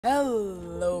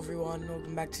Hello everyone,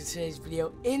 welcome back to today's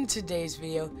video. In today's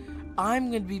video,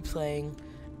 I'm going to be playing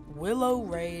Willow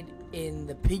Raid in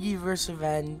the Piggyverse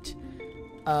event.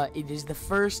 It is the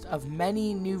first of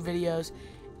many new videos.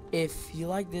 If you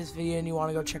like this video and you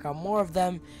want to go check out more of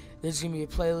them, there's going to be a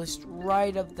playlist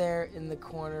right up there in the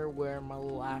corner where my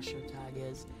lasher tag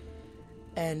is.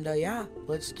 And yeah,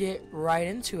 let's get right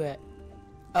into it.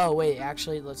 Oh wait,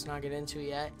 actually let's not get into it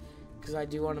yet, because I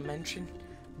do want to mention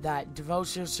that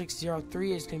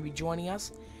Devo0603 is going to be joining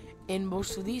us in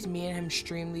most of these. Me and him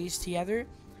stream these together,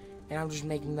 and I'm just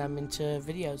making them into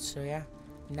videos. So yeah,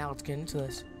 now let's get into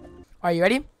this. Are you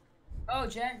ready? Oh,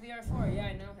 Jack VR4, yeah,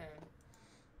 I know him.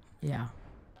 Yeah.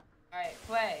 Alright,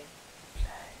 play.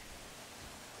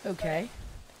 Okay.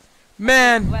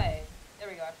 Man! Play. There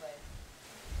we go, I played.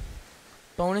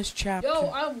 Bonus chapter. Yo,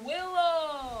 I'm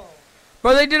Willow!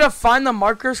 Bro, they did a Find the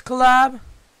Markers collab?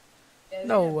 Yeah,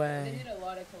 No They way. did a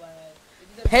lot of collabs.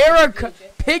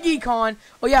 PiggyCon.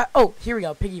 Oh yeah. Oh, here we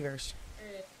go. Piggyverse.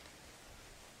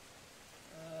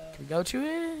 Can we go to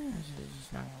it?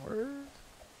 It's not gonna work.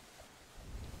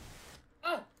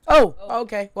 Oh,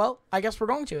 okay. Well, I guess we're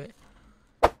going to it.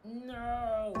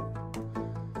 No.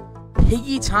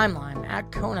 Piggy timeline at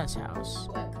Kona's house.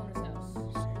 At Kona's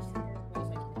house.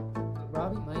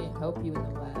 Robbie might help you in the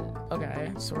lab.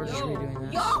 Okay, so we're just redoing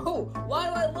this. Yo! Why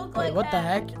do I look like Wait, what that? the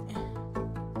heck?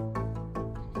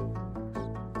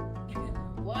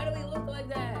 Why do we look like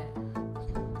that?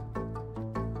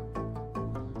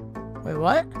 Wait,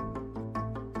 what?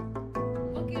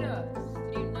 Look at us.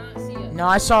 Do you not see us? No,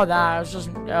 I saw that. I was just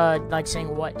like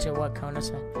saying what to what Kona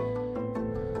said.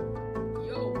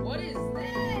 Yo, what is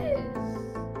this?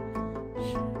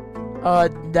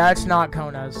 That's not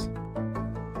Kona's.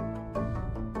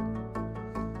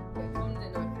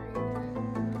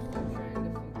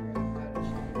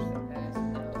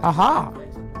 Aha!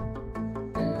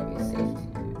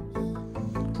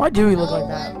 Why do we look like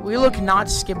that? We look not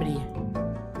skibbity.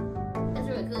 That's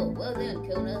really cool. Well done,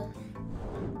 Kona.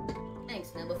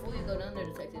 Thanks. Now, before you go down there,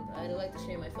 Detective, I'd like to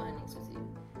share my findings with you.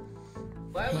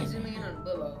 Why are we zooming in on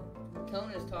Willow?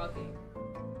 Kona's talking.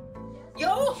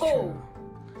 Yo!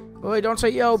 Wait, don't say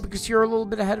yo, because you're a little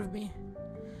bit ahead of me.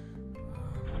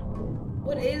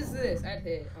 What is this? I'd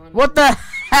hit. Honestly. What the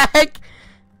heck?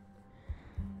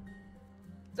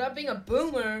 Stop being a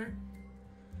boomer.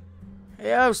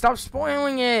 Yo, stop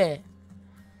spoiling it.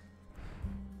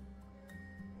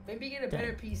 Maybe get a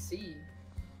better PC.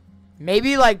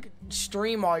 Maybe, like,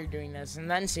 stream while you're doing this, and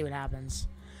then see what happens.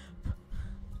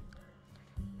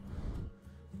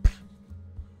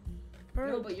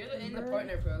 No, but you're in the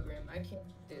partner program. I can't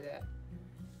do that.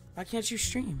 Why can't you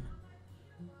stream?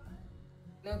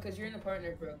 No, because you're in the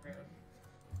partner program.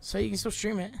 So you can still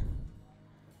stream it.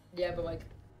 Yeah, but, like,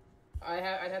 I'd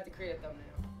have to create a thumbnail.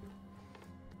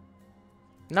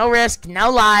 No risk,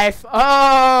 no life.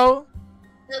 Oh!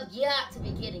 You've got to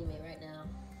be kidding me right now.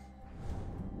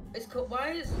 It's cool.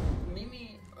 Why is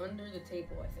Mimi under the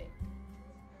table, I think?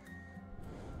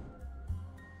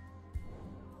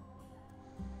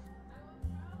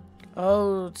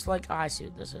 Oh, it's like, I see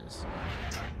what this is.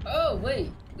 Oh,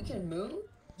 wait. We can move?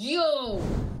 Yo!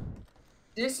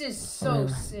 This is so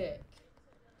sick.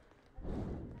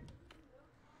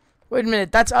 Wait a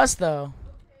minute, that's us, though.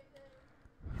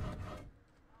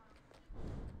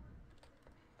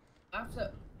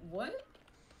 After what?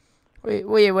 Wait.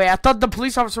 I thought the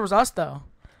police officer was us, though.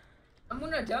 I'm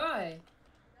gonna die.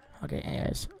 Okay,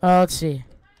 anyways. Let's see.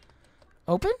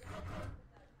 Open?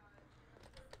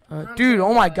 Dude,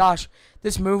 oh my gosh.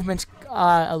 This movement's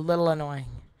a little annoying.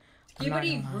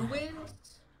 Skibidi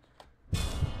ruins?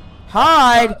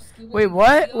 Hide? Wait,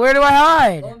 what? Where do I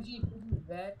hide? OMG,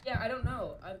 bad. Yeah, I don't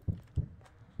know.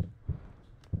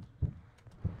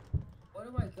 Where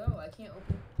do I go? I can't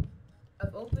open.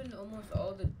 I've opened almost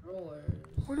all the drawers.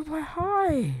 Where do I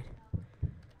hide?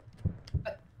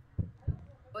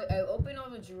 Wait, I opened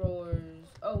all the drawers.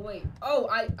 Oh, wait. Oh,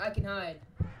 I can hide.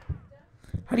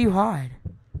 How do you hide?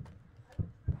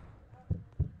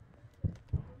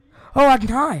 Oh, I can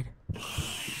hide.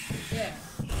 Yeah.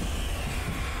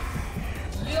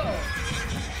 Yo.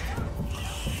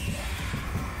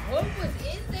 What was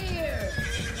in there?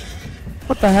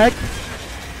 What the heck?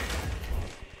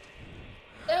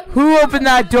 Who opened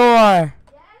that door?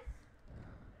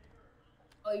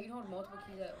 Oh, you can hold multiple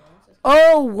keys at once?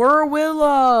 Oh, we're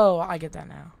Willow. I get that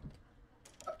now.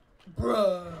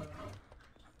 Bruh.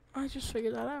 I just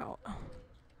figured that out.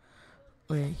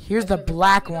 Wait, here's the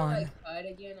black one. Like, hide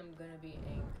again, I'm gonna be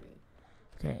angry.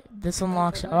 Okay, this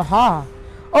unlocks. Aha!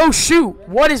 Oh shoot!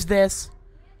 What is this?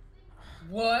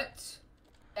 What?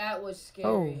 That was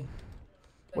scary.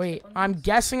 Oh. Wait, I'm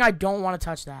guessing I don't want to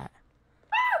touch that.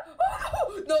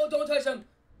 Oh, no, don't touch them.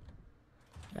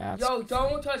 That's... Yo,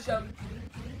 don't touch them.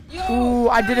 Yo, Ooh,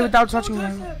 I did it without touching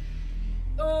touch them.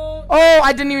 Oh,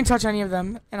 I didn't even touch any of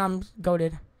them, and I'm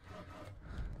goated.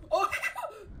 oh.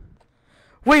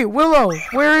 Wait, Willow,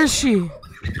 where is she?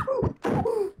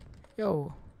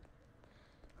 Yo.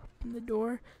 Open the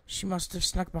door. She must have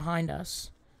snuck behind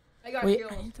us. Wait,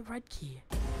 killed. I need the red key.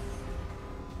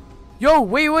 Yo,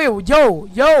 wait,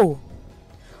 yo.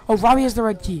 Oh, Robbie has the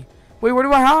red key. Wait, where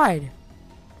do I hide?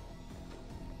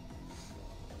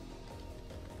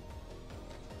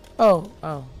 Oh,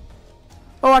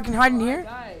 I can hide in here?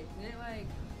 Guys,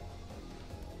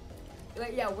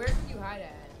 like, yeah, where can you hide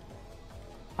at?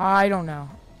 I don't know.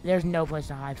 There's no place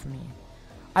to hide for me.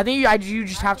 I think you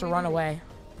just have to run away.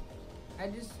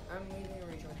 I'm leaving and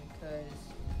rejoining because.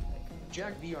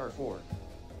 Jack VR4.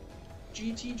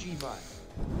 GTG bye.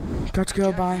 Let's go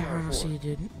Jack by. VR4. I don't see you,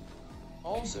 dude.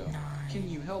 Also, can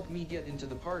you help me get into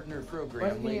the partner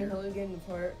program What's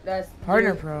later? That's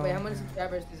Partner Wait, pro. how many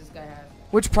subscribers does this guy have?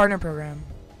 Which partner program?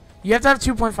 You have to have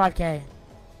 2.5K.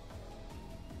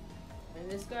 And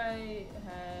this guy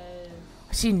has.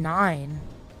 I see 9.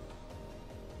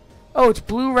 Oh, it's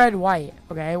blue, red, white.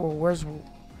 Okay, well, where's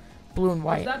blue and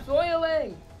white? Stop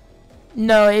spoiling!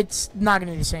 No, it's not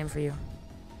gonna be the same for you.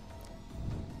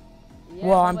 Yeah,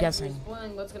 Well, but, I'm like, guessing. You're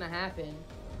spoiling what's gonna happen.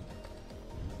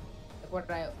 Like what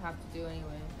I have to do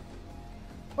anyway.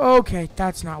 Okay,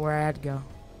 that's not where I had to go.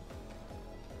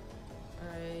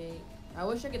 Alright. I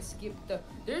wish I could skip the.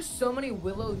 There's so many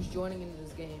Willows joining into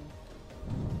this game.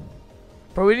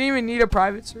 Bro, we didn't even need a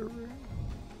private server.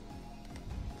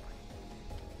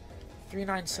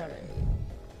 397.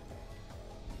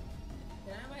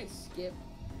 Can I like skip?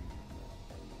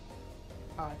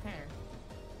 Oh, I can.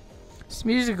 This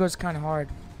music goes kind of hard.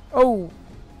 Oh,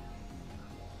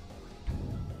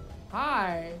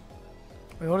 Hi.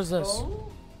 wait, what is this?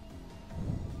 Oh?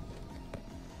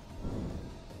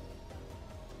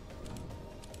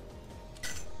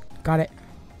 Got it.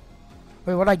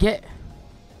 Wait, what'd I get?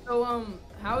 So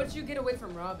how did you get away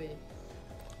from Robbie?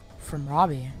 From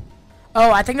Robbie.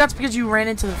 Oh, I think that's because you ran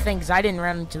into the thing, because I didn't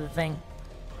run into the thing.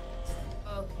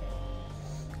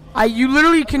 Okay. You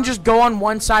literally can just go on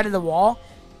one side of the wall,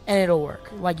 and it'll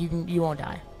work. Like, you won't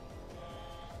die.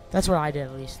 That's what I did,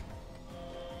 at least.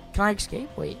 Can I escape?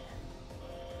 Wait.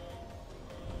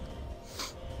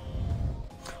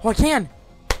 Oh, I can!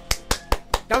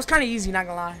 That was kind of easy, not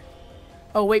gonna lie.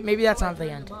 Oh, wait, maybe that's not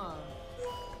the end.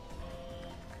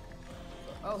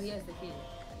 Oh, he has the key.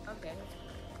 Okay.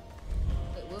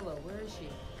 Wait, Willow, where is she?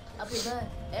 I'll be back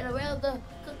and around the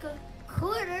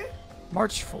corner.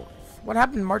 March 4th. What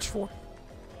happened March 4th?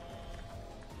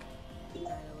 9/11.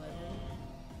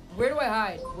 Where do I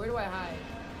hide? Where do I hide?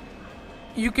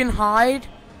 You can hide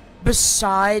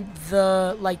beside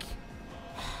the, like,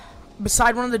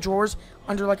 beside one of the drawers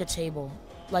under, like, a table.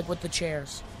 Like, with the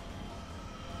chairs.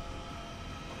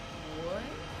 What?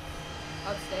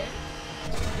 Upstairs?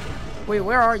 Wait,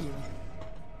 where are you?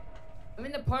 I'm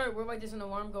in the part where like there's an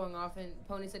alarm going off and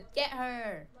Pony said, "Get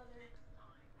her."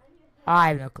 I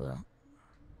have no clue.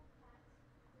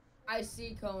 I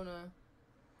see Kona.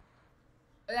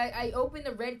 I opened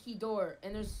the red key door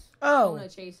and there's Oh. Kona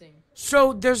chasing.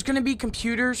 So there's gonna be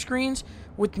computer screens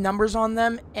with numbers on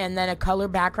them and then a color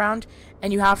background,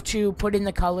 and you have to put in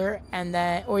the color and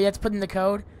then, or you have to put in the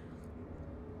code,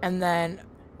 and then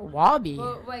Wabi.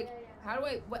 Well, like, how do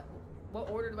I what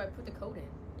order do I put the code in?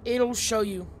 It'll show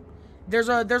you. There's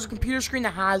a computer screen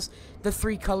that has the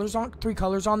three colors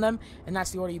on them, and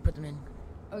that's the order you put them in.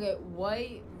 Okay,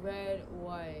 white, red,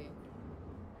 white.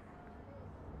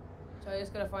 So I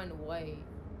just gotta find white.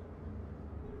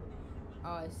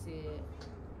 Oh, I see it.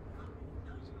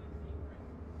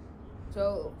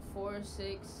 So 4,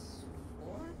 6,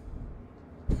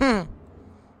 4.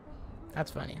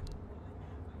 That's funny.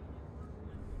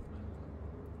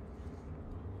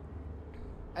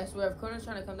 I swear, if Kona's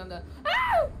trying to come down the.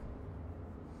 Ah!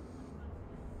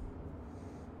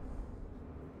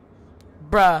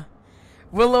 Bruh.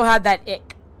 Willow had that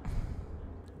ick.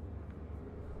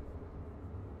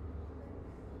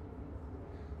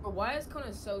 But why is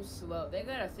Kona so slow? They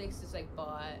gotta fix this like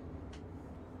bot.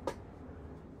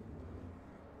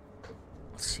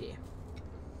 Let's see.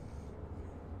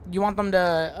 You want them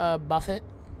to buff it?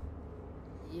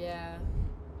 Yeah.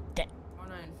 Okay.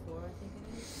 494, I think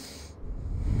it is.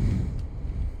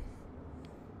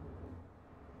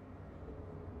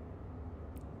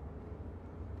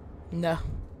 No.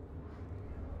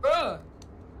 Bruh!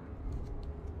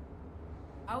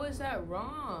 How is that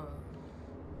wrong?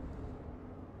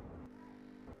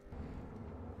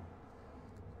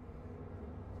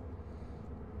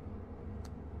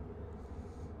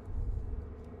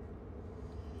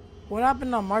 What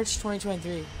happened on March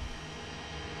 2023?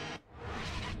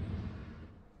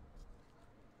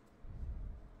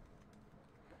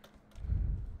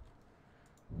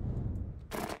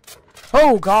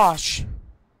 Oh gosh.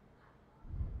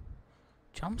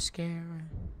 Jump scare.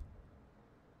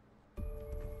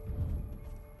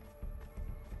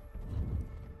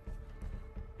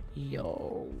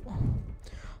 Yo.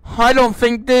 I don't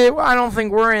think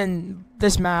we're in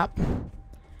this map.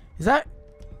 Is that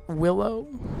Willow?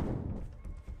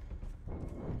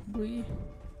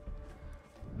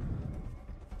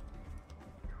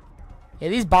 Yeah,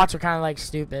 these bots are kind of like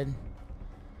stupid.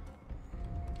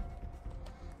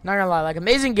 Not gonna lie, like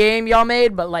amazing game y'all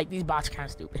made, but like these bots are kind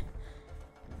of stupid.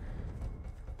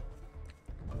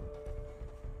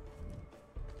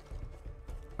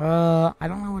 I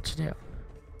don't know what to do.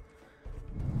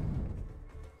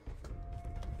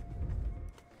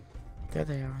 There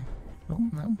they are. Oh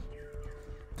no.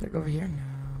 They're over here? No.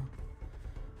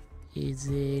 Is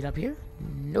it up here?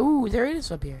 No, there it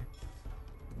is up here.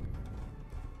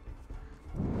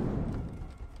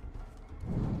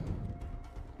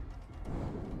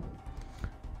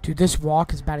 Dude, this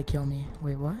walk is about to kill me.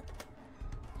 Wait, what?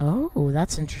 Oh,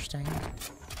 that's interesting.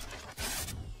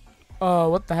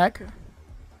 What the heck?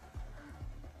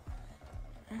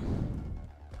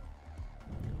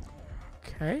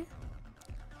 Okay.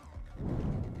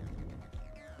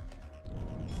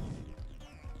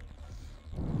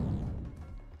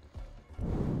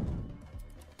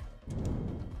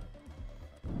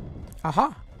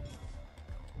 Aha!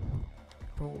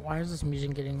 But why is this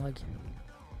music getting like...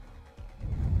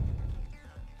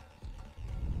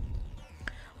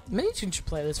 Maybe you should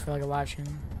play this for like a live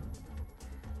stream.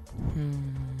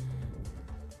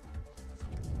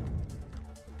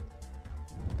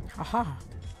 Aha!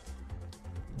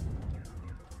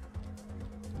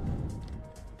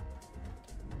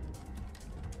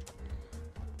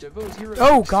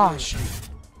 Oh gosh!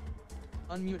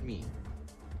 Unmute me.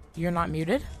 You're not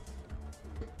muted?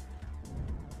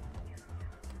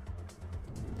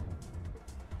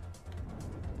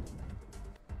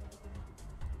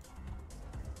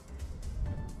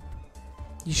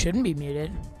 You shouldn't be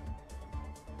muted.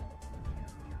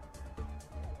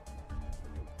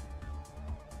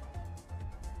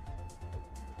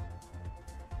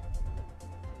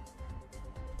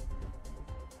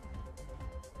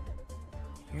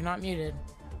 You're not muted.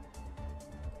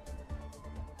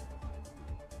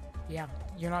 Yeah,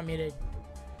 you're not muted.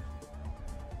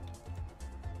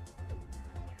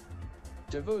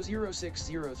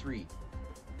 Devo0603.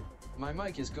 My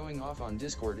mic is going off on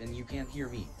Discord and you can't hear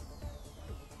me.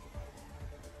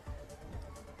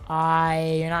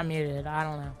 You're not muted. I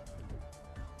don't know.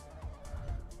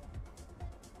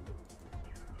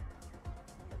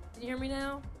 Can you hear me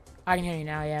now? I can hear you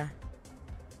now, yeah.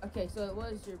 Okay, so it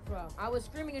was your problem. I was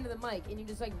screaming into the mic and you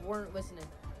just like weren't listening.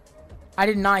 I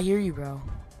did not hear you, bro.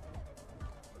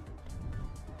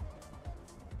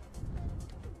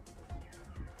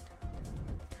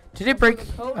 Did it break? So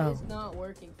the code is not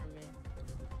working for me.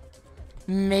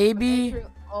 Maybe. I'm entering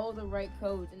all the right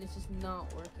codes and it's just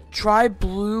not working. Try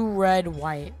blue, red,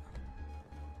 white.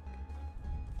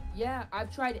 Yeah,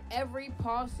 I've tried every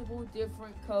possible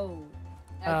different code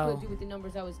I could do with the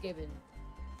numbers I was given.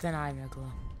 Then I have no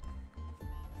clue.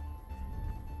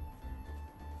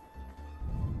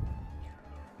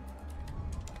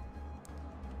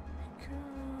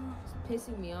 It's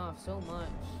pissing me off so much.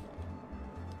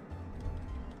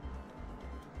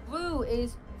 Blue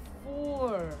is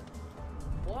 4.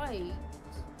 White,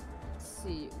 let's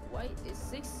see, white is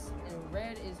 6 and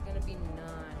red is gonna be 9.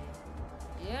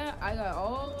 Yeah, I got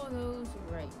all those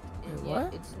right. And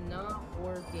yet it's not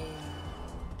working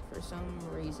for some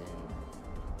reason.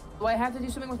 Do I have to do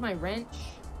something with my wrench?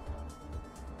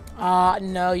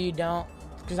 No, you don't.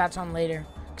 Because that's on later.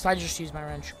 Because I just used my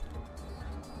wrench.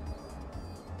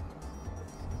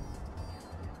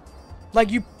 Like,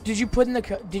 did you put in the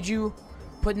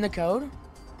code?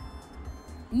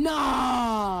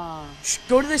 Nah.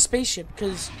 Go to the spaceship,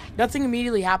 because nothing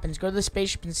immediately happens. Go to the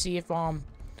spaceship and see if, well,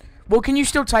 can you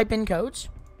still type in codes?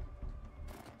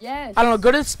 Yes. I don't know.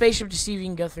 Go to the spaceship to see if you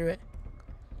can go through it.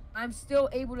 I'm still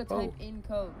able to type in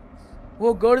codes.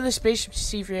 Well, go to the spaceship to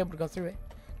see if you're able to go through it.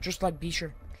 Just like, be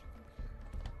sure.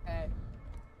 Okay.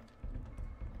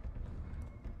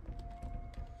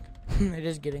 It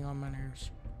is getting on my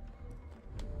nerves.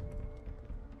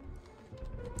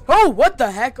 Oh, what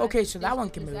the heck? Okay, so that one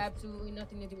can move. There's absolutely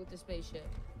nothing to do with the spaceship.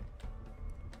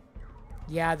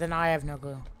 Yeah, then I have no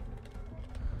clue.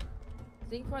 I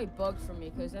think probably bugged for me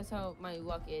because that's how my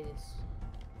luck is.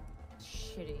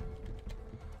 Shitty.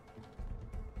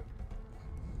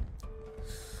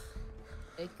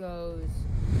 It goes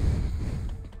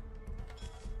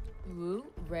blue,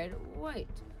 red, white.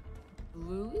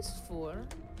 Blue is 4,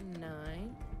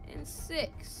 9, and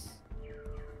 6.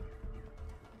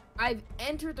 I've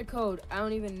entered the code. I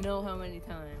don't even know how many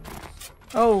times.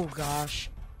 Oh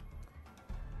gosh.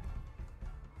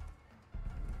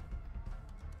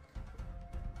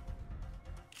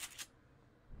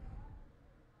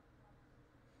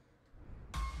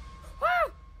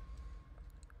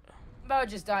 I'm about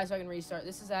to just die so I can restart.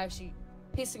 This is actually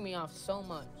pissing me off so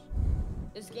much.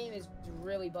 This game is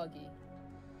really buggy.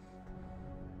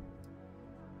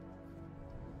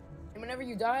 And whenever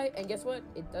you die, and guess what?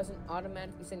 It doesn't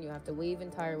automatically send you. You have to leave the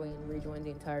entire way and rejoin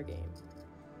the entire game.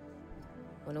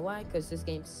 Wanna know why? Because this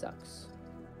game sucks.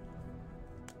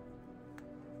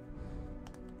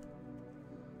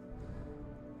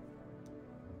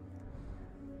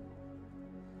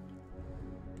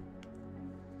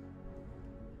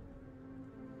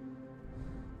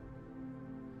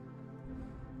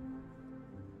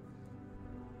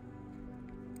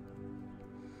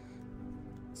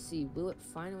 See, will it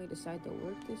finally decide to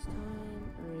work this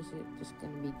time, or is it just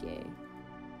gonna be gay?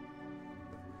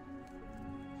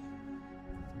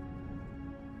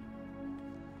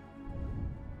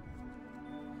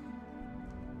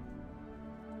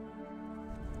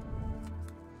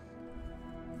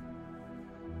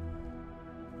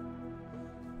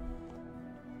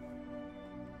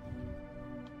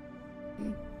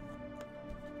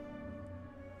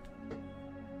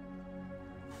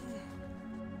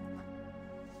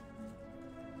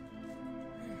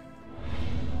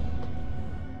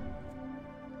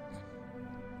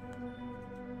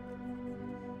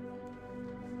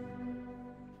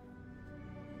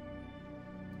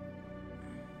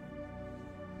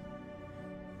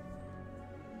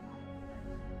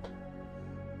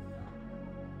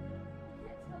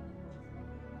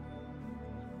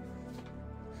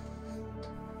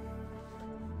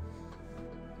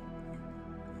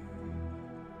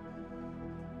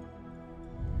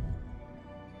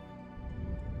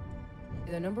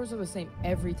 The numbers are the same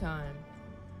every time.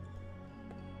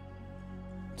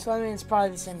 So I mean, it's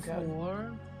probably the same code.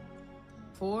 4,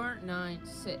 4, 9,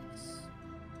 6.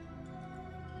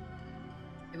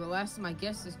 Yeah, but last time I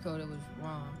guessed this code, it was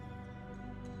wrong.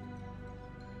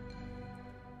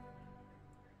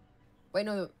 Wait,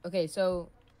 no. Okay, so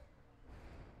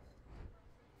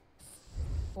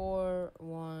 4,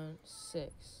 1,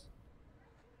 6.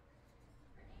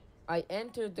 I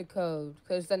entered the code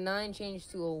because the 9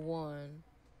 changed to a 1.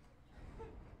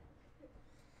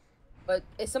 But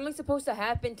is something supposed to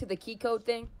happen to the key code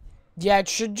thing? Yeah, it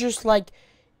should just like,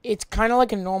 it's kind of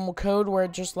like a normal code where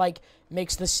it just like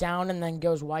makes the sound and then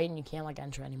goes white and you can't like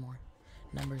enter any more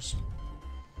numbers.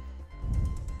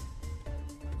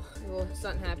 Well, it's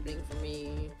not happening for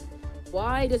me.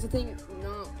 Why does the thing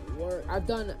not work? I've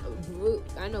done blue.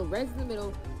 I know red's in the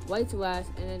middle, white's last,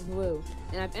 and then blue.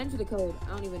 And I've entered the code. I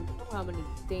don't even know how many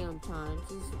damn times.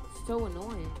 It's so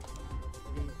annoying.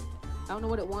 I don't know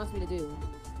what it wants me to do.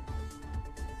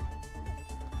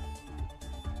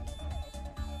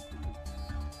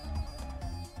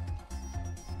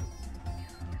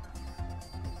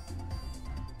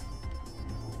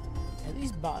 Yeah,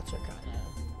 these bots are kind of...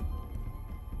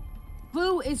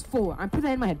 Blue is 4. I'm putting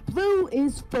that in my head. Blue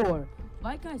is 4.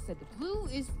 Like I said, the blue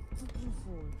is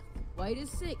 4. White is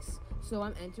 6. So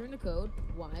I'm entering the code.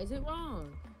 Why is it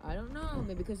wrong? I don't know.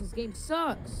 Maybe because this game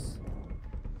sucks.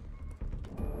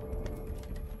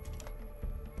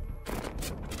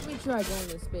 Let me try going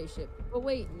to the spaceship. But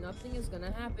wait, nothing is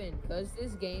gonna happen because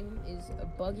this game is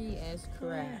buggy as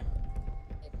crap.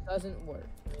 It doesn't work.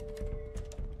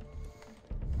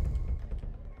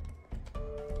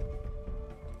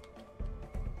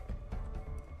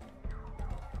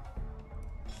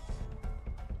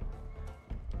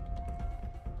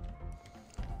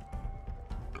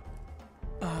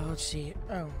 Let's see.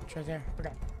 Oh, it's right there.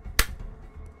 Okay.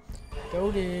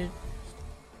 Goated.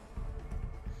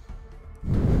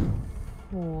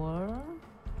 4,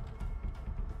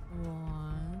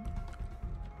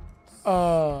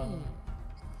 1.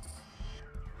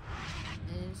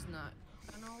 It's not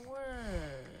gonna work.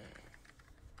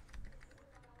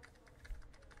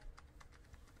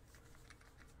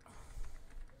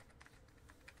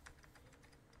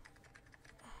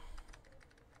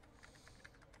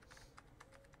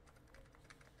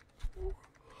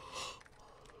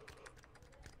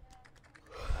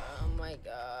 Oh my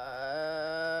god.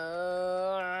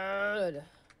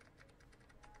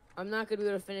 I'm not gonna be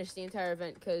able to finish the entire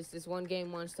event because this one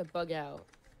game wants to bug out.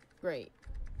 Great.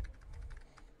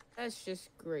 That's just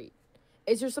great.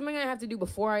 Is there something I have to do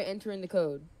before I enter in the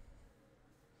code?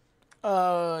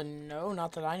 No,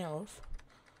 not that I know of.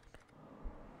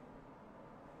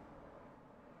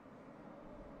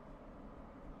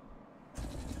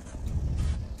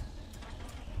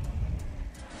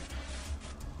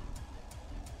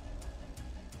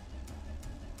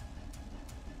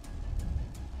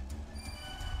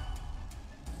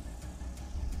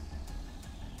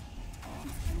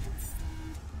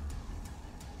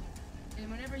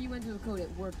 whenever you went to the code, it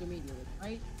worked immediately,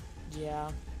 right? Yeah.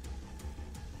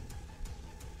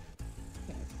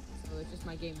 Okay. So it's just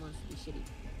my game wants to be shitty.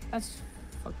 That's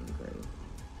fucking great.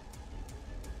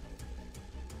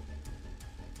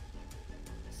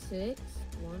 6,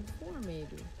 1, 4 maybe.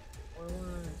 Or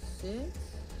 1, 6.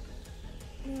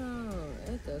 No,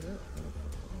 it doesn't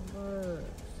work.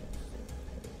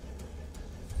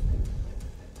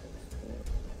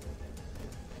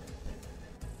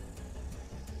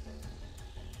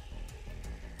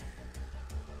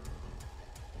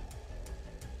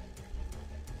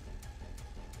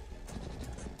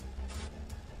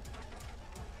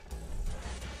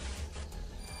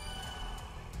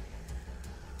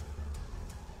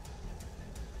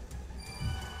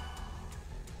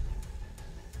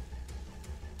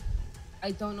 I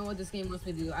don't know what this game wants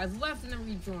me to do. I've left and then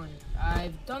rejoined.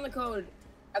 I've done the code.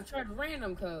 I've tried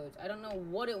random codes. I don't know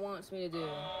what it wants me to do.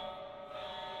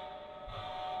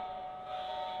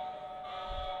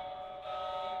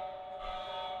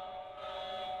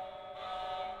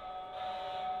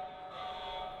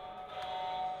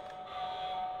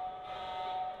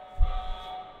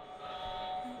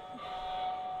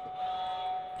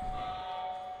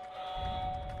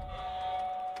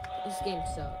 This game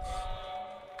sucks.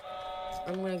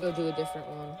 I'm gonna go do a different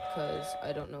one because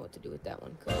I don't know what to do with that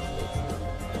one because it's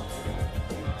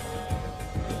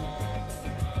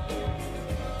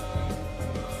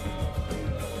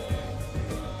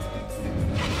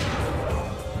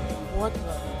What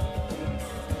the?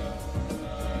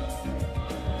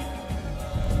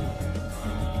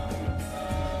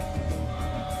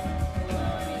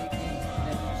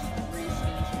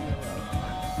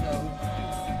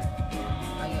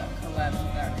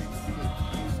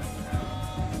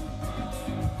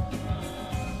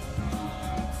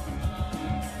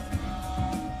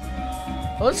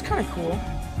 Oh, that's kind of cool.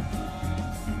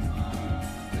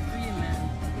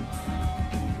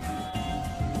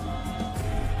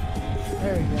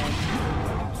 There we go.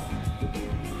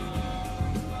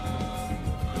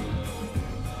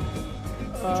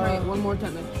 try it one more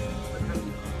time. Done.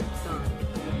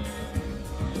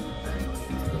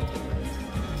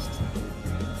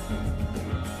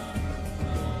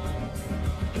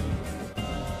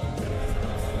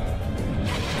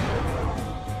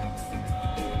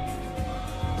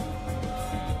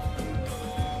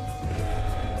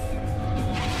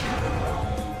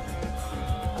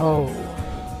 Oh.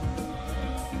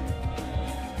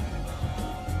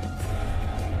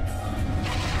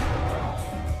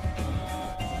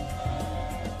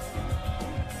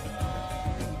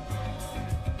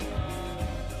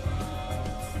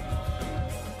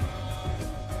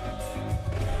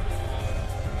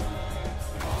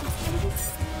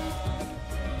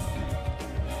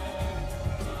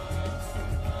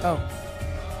 Oh.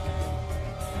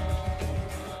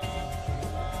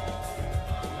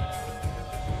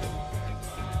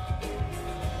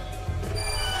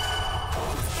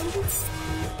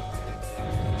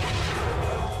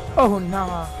 Oh,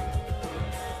 nah.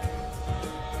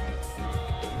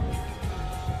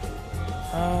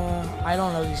 I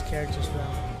don't know these characters well.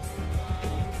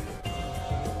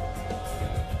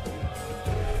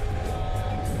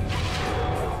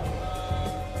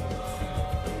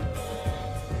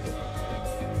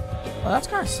 Oh, that's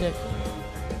kind of sick.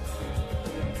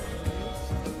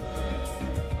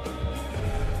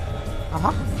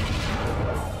 Uh-huh.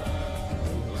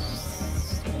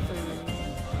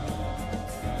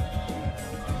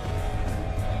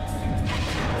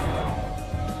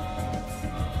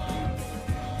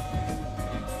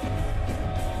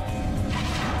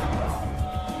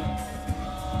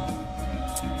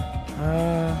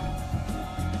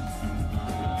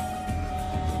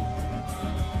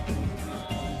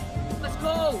 Let's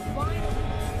go!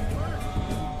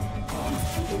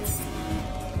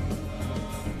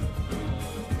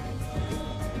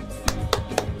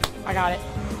 I got it.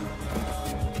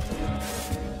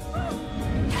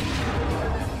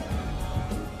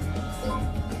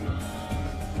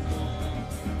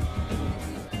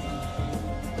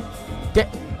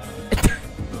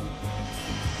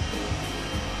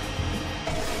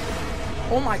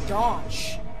 Oh my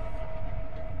gosh.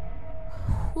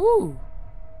 Whew.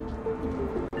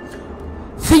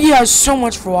 Thank you guys so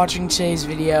much for watching today's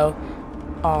video.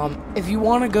 If you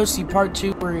want to go see part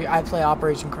 2 where I play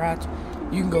Operation Craft,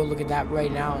 you can go look at that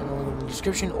right now in the link in the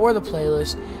description or the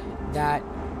playlist. That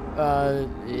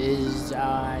is,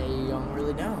 I don't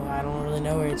really know. I don't really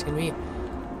know where it's gonna be.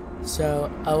 So,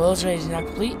 Willow's Raid is not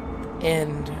complete,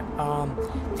 and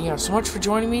thank you guys so much for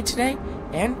joining me today,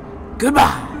 and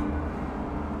goodbye.